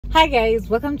Hi guys,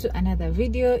 welcome to another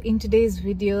video. In today's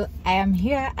video I am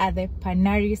here at the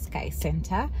Panari Sky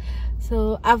Center.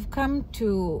 So I've come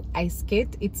to ice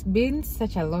skate. It's been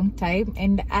such a long time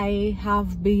and I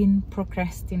have been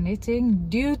procrastinating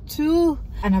due to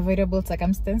unavoidable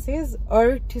circumstances,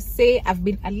 or to say I've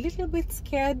been a little bit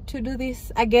scared to do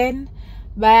this again,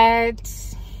 but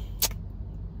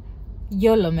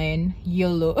YOLO man,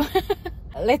 YOLO.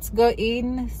 Let's go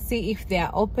in, see if they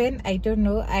are open. I don't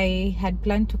know, I had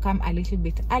planned to come a little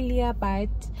bit earlier, but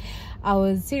I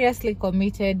was seriously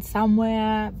committed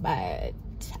somewhere, but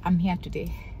I'm here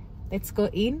today. Let's go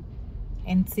in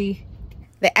and see.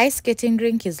 The ice skating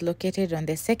rink is located on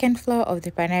the second floor of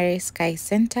the Panari Sky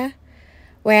Center,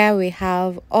 where we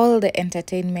have all the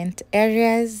entertainment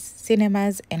areas,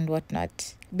 cinemas and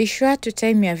whatnot. Be sure to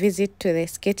time your visit to the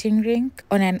skating rink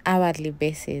on an hourly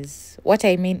basis. What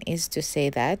I mean is to say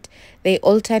that they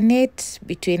alternate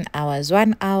between hours.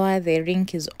 1 hour the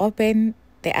rink is open,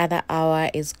 the other hour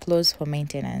is closed for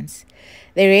maintenance.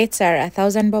 The rates are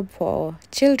 1,000 bob for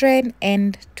children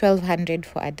and 1,200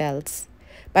 for adults.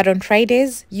 But on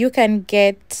Fridays, you can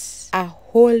get a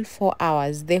whole 4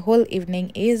 hours. The whole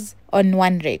evening is on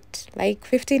one rate, like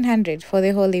 1,500 for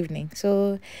the whole evening.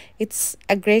 So it's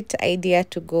a great idea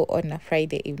to go on a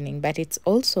Friday evening, but it's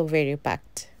also very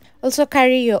packed. Also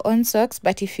carry your own socks,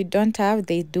 but if you don't have,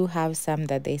 they do have some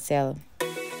that they sell.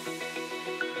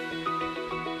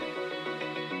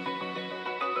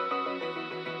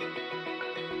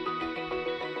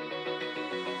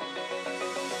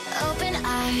 Open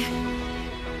eye,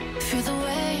 feel the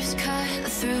waves cut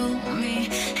through me,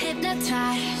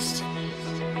 hypnotized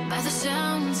by the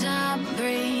sounds I'm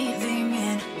breathing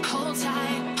in. Hold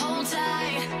tight,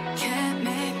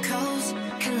 chemicals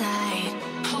collide.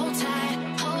 Hold tight,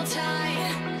 hold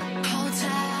tight, hold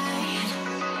tight.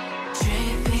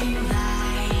 Dripping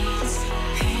lights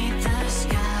paint the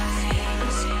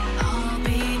skies, all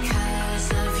because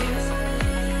of you.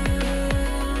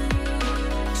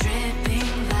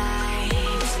 Dripping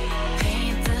lights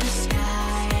paint the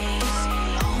skies,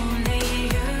 only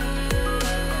you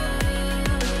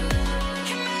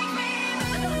can make me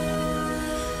move.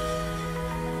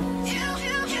 You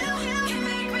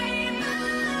can make me move.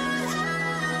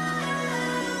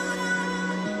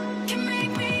 Can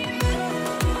make me move.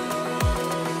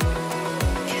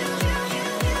 You can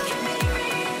make me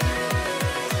move.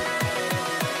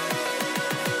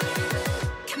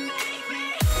 Can make me.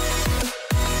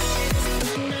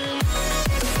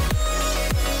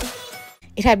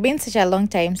 It had been such a long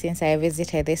time since I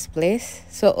visited this place,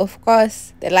 so of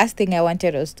course the last thing I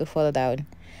wanted was to fall down.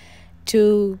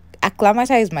 To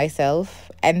acclimatize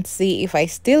myself and see if I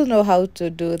still know how to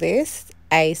do this,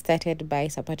 I started by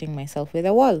supporting myself with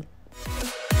a wall.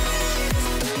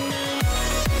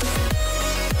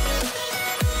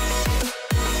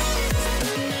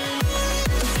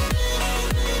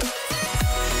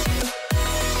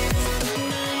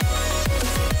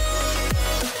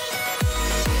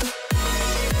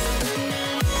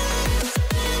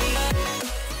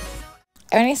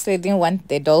 I honestly didn't want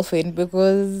the dolphin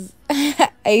because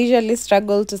I usually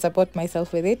struggle to support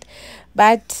myself with it,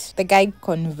 but the guy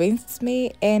convinced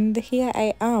me and here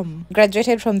I am.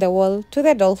 Graduated from the wall to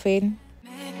the dolphin.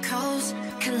 Chemicals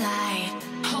collide.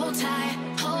 Hold tight,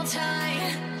 hold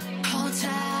tight, hold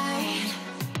tight.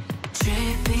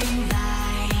 Dripping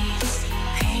lights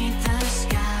paint the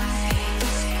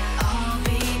skies, all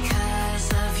because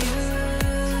of you.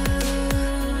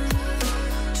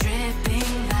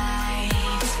 Dripping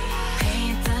lights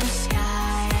paint the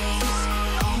skies,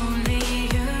 only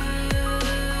you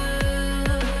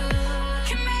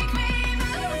can make me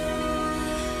move.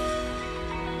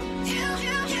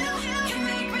 You can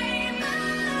make me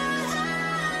move.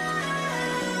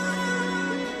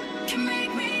 Can make me move. Can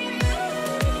make me move.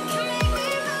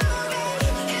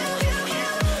 You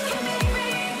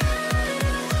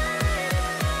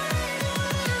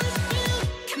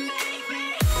can make me move. Can make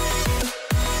me.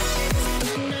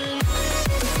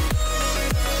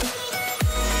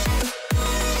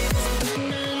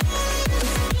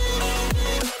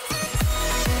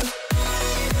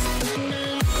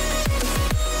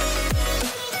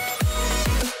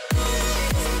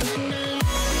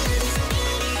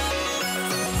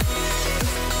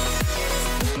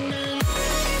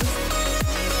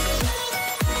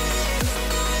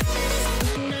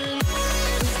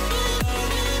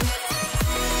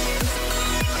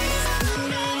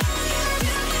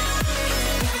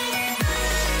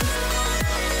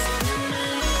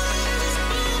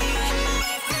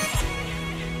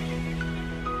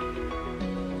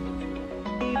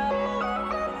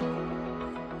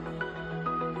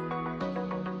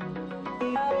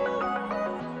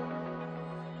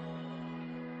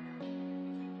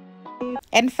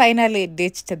 And finally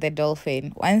ditched the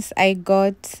dolphin. Once I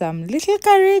got some little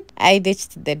courage, I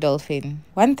ditched the dolphin.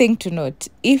 One thing to note,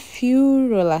 if you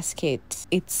roller skate,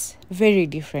 it's very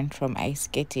different from ice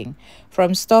skating.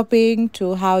 From stopping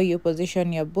to how you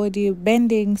position your body,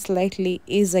 bending slightly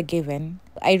is a given.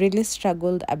 I really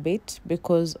struggled a bit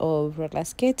because of roller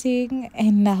skating,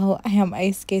 and now I am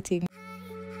ice skating.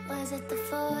 Was it the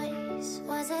voice?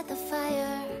 Was it the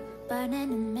fire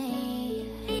burning in me?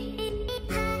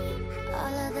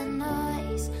 All of the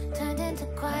noise turned into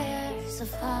choirs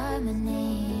of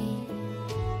harmony.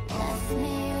 Left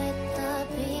me with the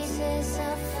pieces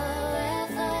of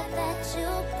forever that you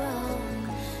broke.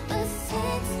 But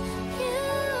since you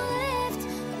left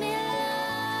me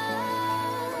alone,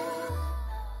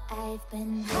 I've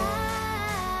been high.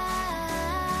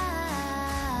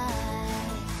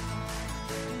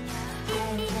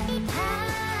 I've been high.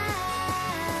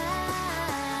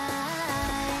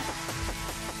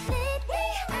 Lately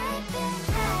I've been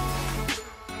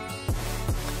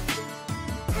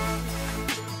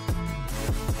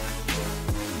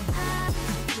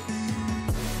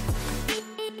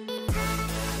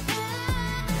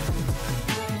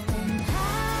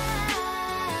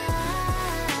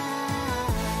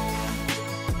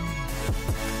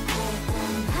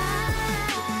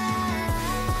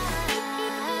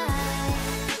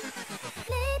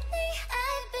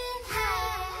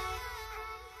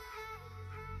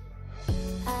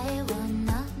I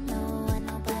wanna know what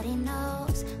nobody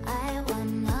knows. I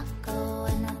wanna go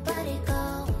where nobody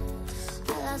goes.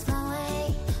 I lost my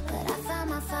way, but I found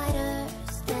my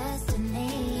fighter's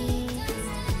destiny.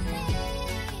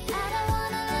 I don't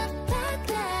wanna look back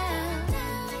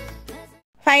now.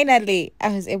 Finally, I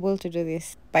was able to do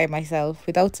this by myself,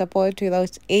 without support,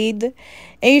 without aid. And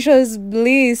it was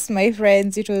bliss, my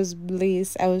friends. It was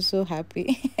bliss. I was so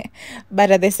happy.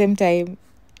 But at the same time,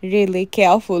 really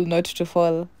careful not to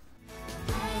fall.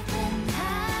 I've been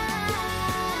high.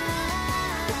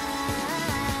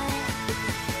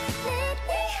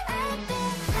 Lately I've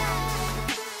been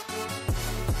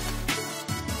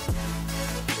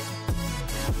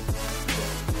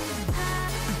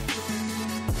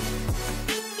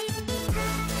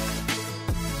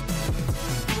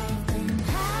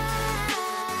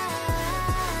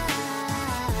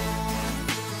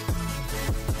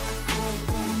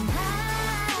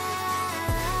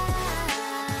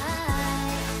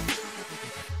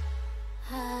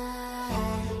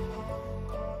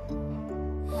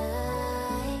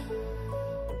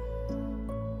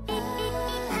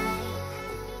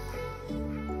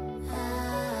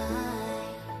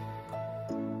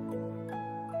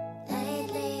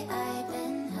Lately I've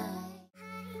been high.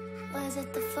 Was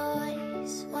it the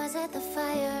voice? Was it the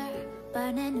fire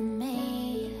burning in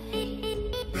me?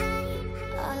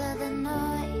 All of the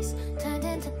noise turned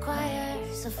into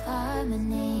choirs of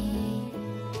harmony.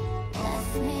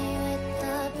 Left me with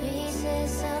the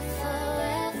pieces of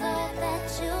forever that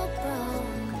you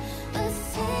broke. But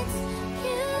since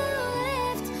you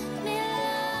left me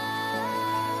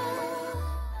alone,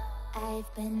 I've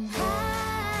been high.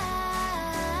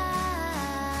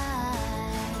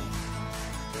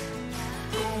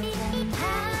 I've been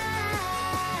high.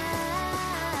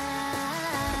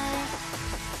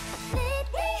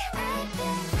 Lately I've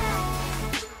been high.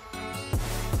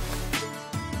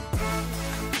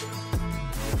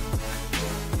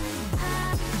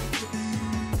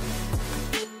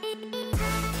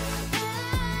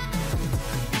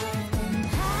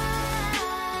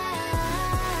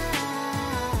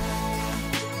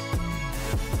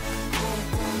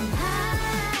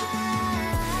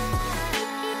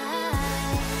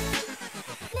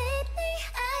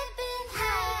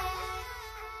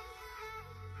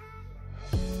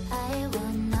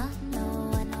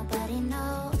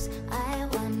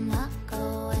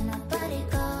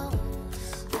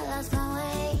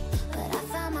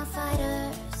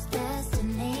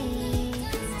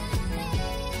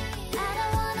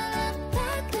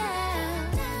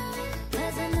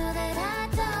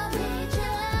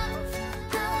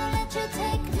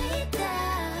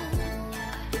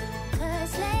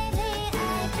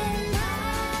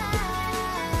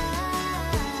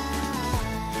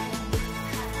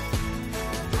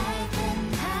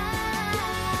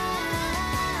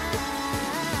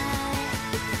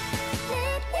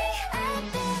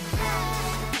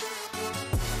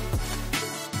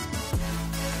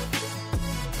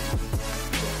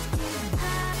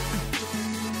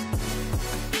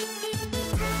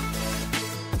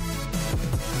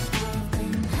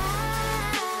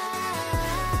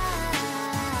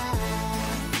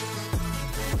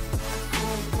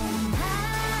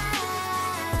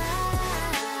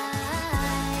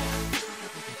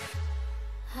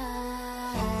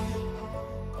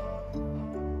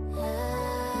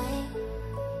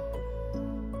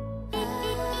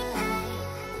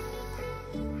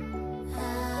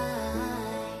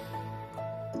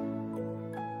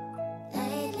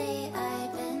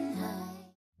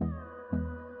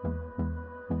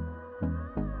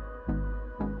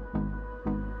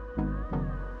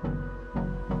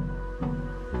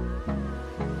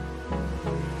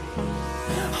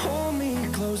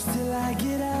 close till I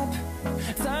get up.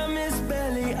 Time is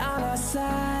barely on our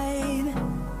side.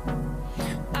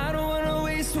 I don't wanna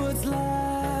waste what's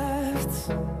left.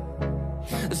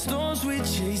 The storms we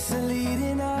chase are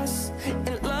leading us,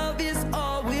 and love is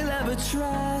all we'll ever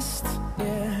trust.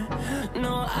 Yeah,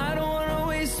 no, I don't wanna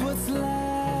waste what's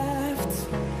left.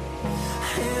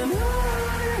 And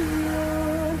on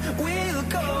we'll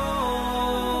go,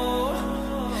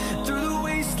 through the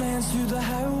wastelands, through the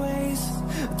highways,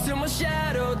 till my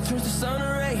shadow turns to sun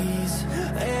rays.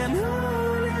 And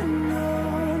on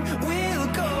we'll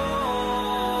go,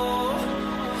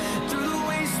 through the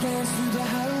wastelands, through the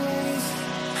highways,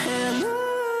 and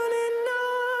on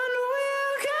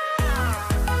we'll go.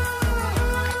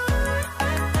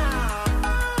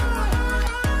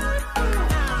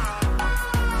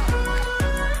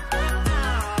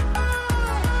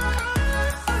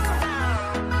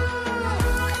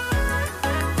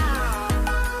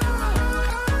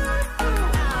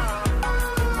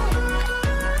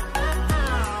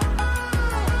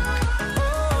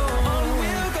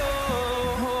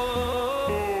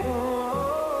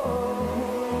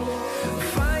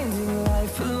 Finding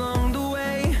life along the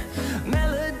way,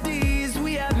 melodies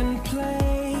we haven't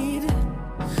played.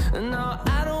 No,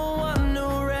 I don't want no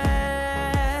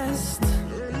rest.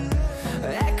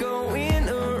 Echoing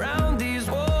around these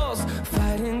walls,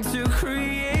 fighting to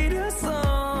create a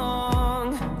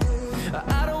song.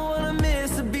 I don't wanna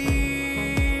miss a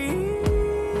beat.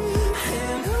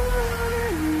 And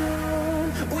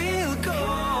on we'll go,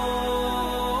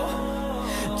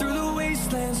 through the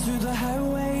wastelands, through the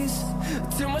highways,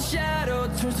 till my shadow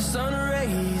turns to sun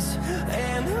rays.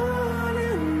 And on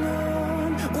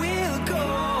we'll go,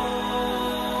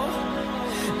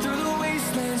 through the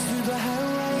wastelands, through the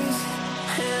highways,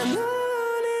 and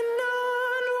on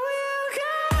we'll go.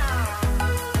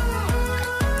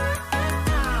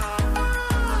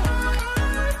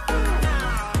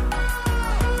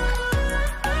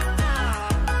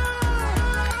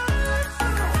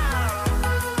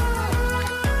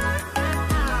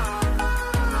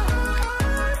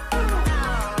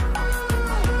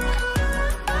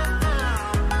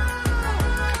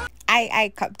 I,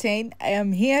 Captain, I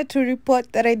am here to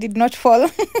report that I did not fall.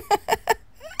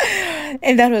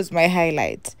 And that was my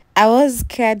highlight. I was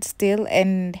scared still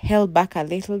and held back a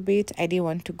little bit. I didn't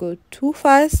want to go too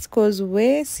fast because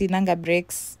we sinanga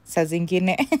brakes saa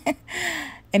zingine.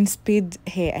 And speed,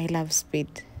 hey, I love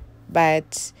speed.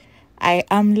 But I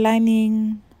am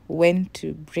learning when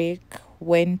to brake,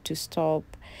 when to stop,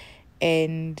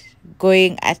 and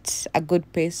going at a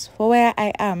good pace for where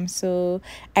I am. So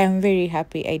I am very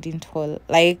happy I didn't fall.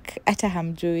 Like ata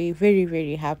hamjui, very,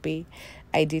 very happy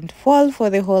I didn't fall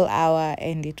for the whole hour,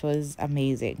 and it was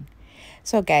amazing.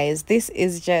 So guys, this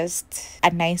is just a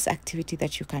nice activity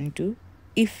that you can do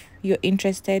if you're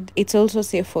interested. It's also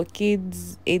safe for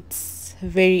kids. It's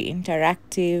very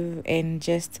interactive and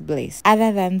just bliss.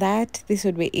 Other than that, this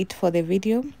would be it for the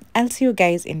video. I'll see you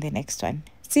guys in the next one.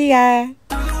 See ya.